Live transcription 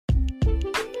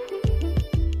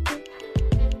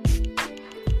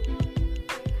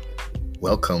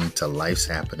Welcome to Life's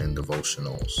Happening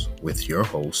Devotionals with your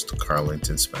host,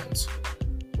 Carlington Spence.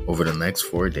 Over the next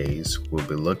 4 days, we'll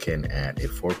be looking at a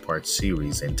 4-part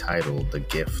series entitled The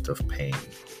Gift of Pain,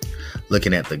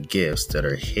 looking at the gifts that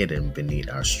are hidden beneath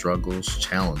our struggles,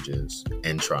 challenges,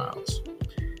 and trials.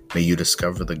 May you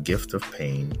discover the gift of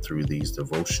pain through these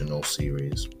devotional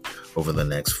series over the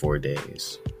next 4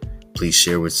 days. Please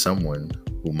share with someone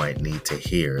who might need to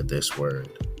hear this word.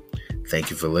 Thank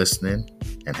you for listening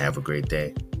and have a great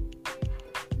day.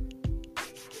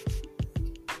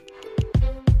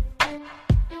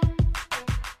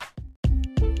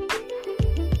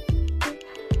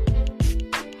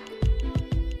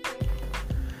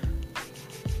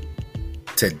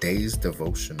 Today's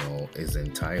devotional is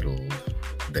entitled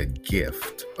The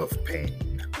Gift of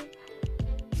Pain.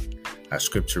 Our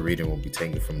scripture reading will be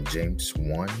taken from James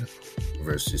 1,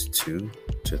 verses 2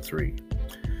 to 3.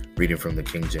 Reading from the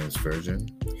King James Version,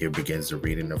 here begins the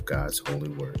reading of God's holy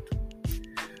word.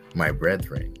 My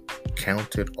brethren,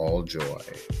 count it all joy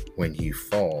when ye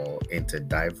fall into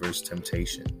diverse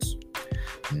temptations,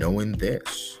 knowing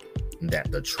this,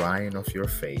 that the trying of your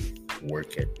faith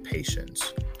worketh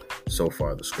patience. So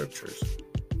far the scriptures.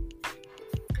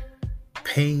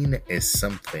 Pain is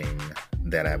something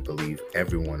that I believe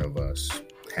every one of us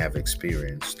have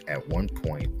experienced at one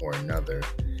point or another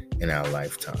in our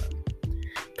lifetime.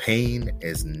 Pain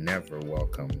is never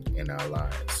welcomed in our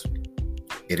lives.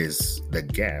 It is the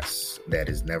guest that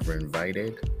is never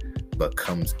invited, but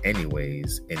comes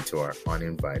anyways into our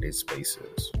uninvited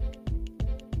spaces.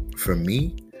 For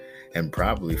me, and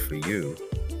probably for you,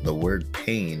 the word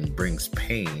pain brings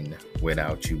pain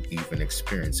without you even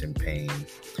experiencing pain,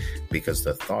 because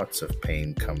the thoughts of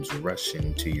pain comes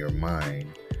rushing to your mind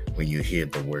when you hear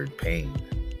the word pain.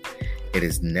 It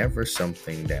is never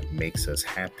something that makes us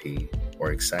happy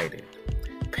or excited.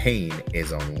 Pain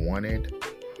is unwanted,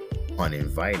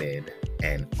 uninvited,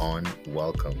 and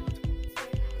unwelcomed.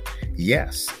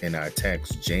 Yes, in our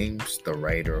text, James, the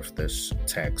writer of this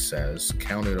text, says,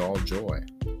 count it all joy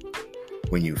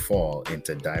when you fall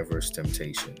into diverse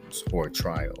temptations or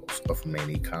trials of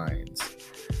many kinds.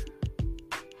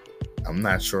 I'm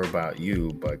not sure about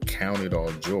you, but count it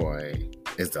all joy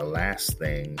is the last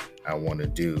thing I want to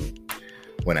do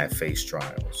when I face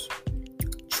trials.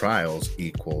 Trials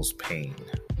equals pain.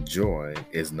 Joy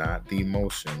is not the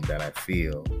emotion that I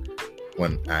feel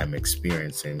when I'm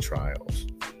experiencing trials.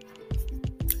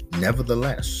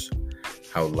 Nevertheless,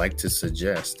 I would like to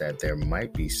suggest that there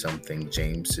might be something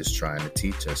James is trying to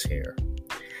teach us here.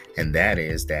 And that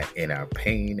is that in our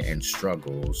pain and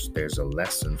struggles, there's a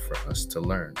lesson for us to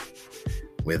learn.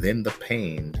 Within the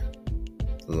pain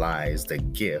lies the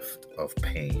gift of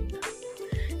pain.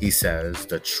 He says,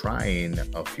 the trying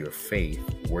of your faith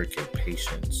worketh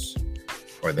patience.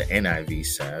 Or the NIV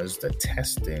says, the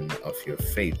testing of your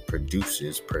faith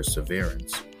produces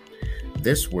perseverance.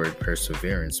 This word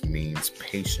perseverance means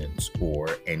patience or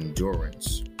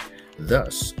endurance.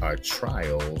 Thus, our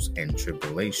trials and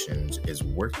tribulations is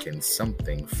working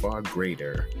something far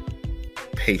greater,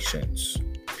 patience.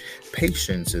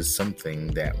 Patience is something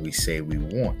that we say we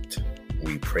want.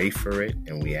 We pray for it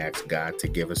and we ask God to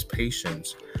give us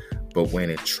patience. But when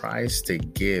it tries to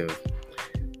give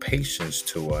patience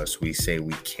to us, we say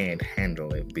we can't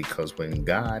handle it, because when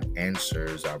God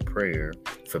answers our prayer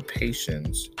for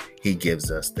patience, He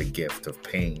gives us the gift of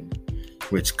pain,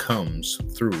 which comes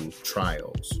through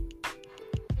trials.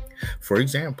 For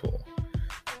example,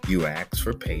 you ask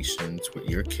for patience with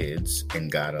your kids,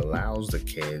 and God allows the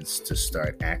kids to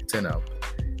start acting up,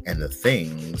 and the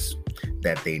things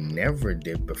that they never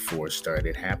did before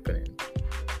started happening.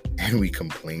 And we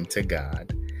complain to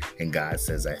God, and God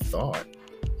says, I thought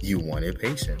you wanted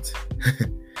patience.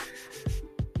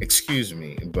 Excuse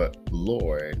me, but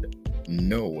Lord,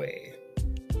 no way.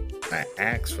 I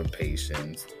asked for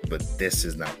patience, but this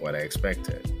is not what I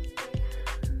expected.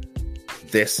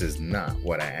 This is not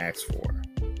what I asked for.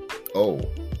 Oh,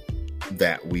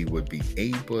 that we would be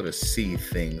able to see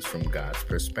things from God's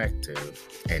perspective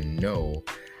and know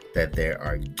that there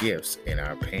are gifts in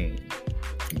our pain.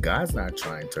 God's not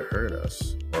trying to hurt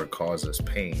us or cause us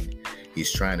pain.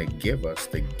 He's trying to give us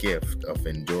the gift of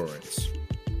endurance.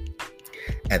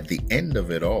 At the end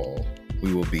of it all,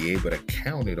 we will be able to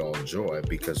count it all joy,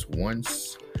 because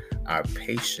once our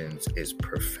patience is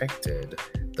perfected,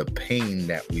 the pain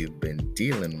that we've been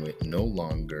dealing with no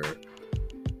longer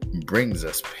brings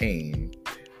us pain,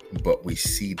 but we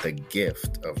see the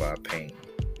gift of our pain.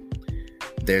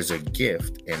 There's a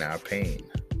gift in our pain.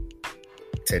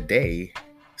 Today,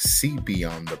 see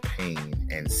beyond the pain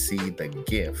and see the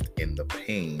gift in the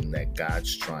pain that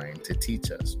God's trying to teach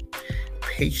us.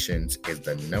 Patience is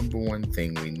the number one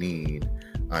thing we need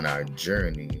on our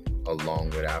journey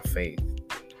along with our faith.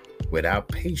 Without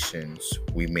patience,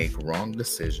 we make wrong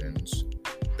decisions.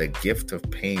 The gift of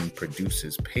pain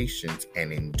produces patience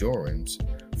and endurance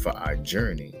for our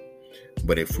journey.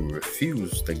 But if we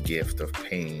refuse the gift of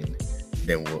pain,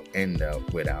 then we'll end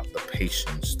up without the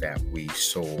patience that we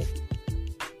so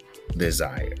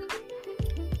desire.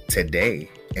 Today,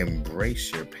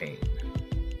 embrace your pain.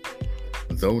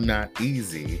 Though not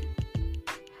easy,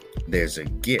 there's a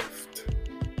gift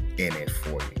in it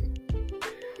for you.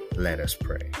 Let us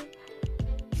pray.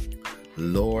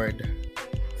 Lord,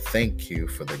 thank you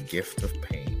for the gift of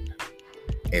pain.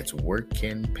 It's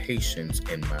working patience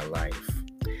in my life.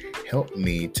 Help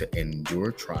me to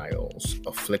endure trials,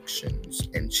 afflictions,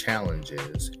 and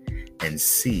challenges and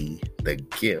see the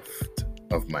gift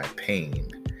of my pain.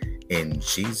 In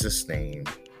Jesus' name,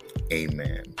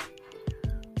 amen.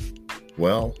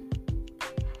 Well,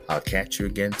 I'll catch you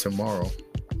again tomorrow.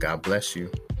 God bless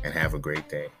you and have a great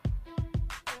day.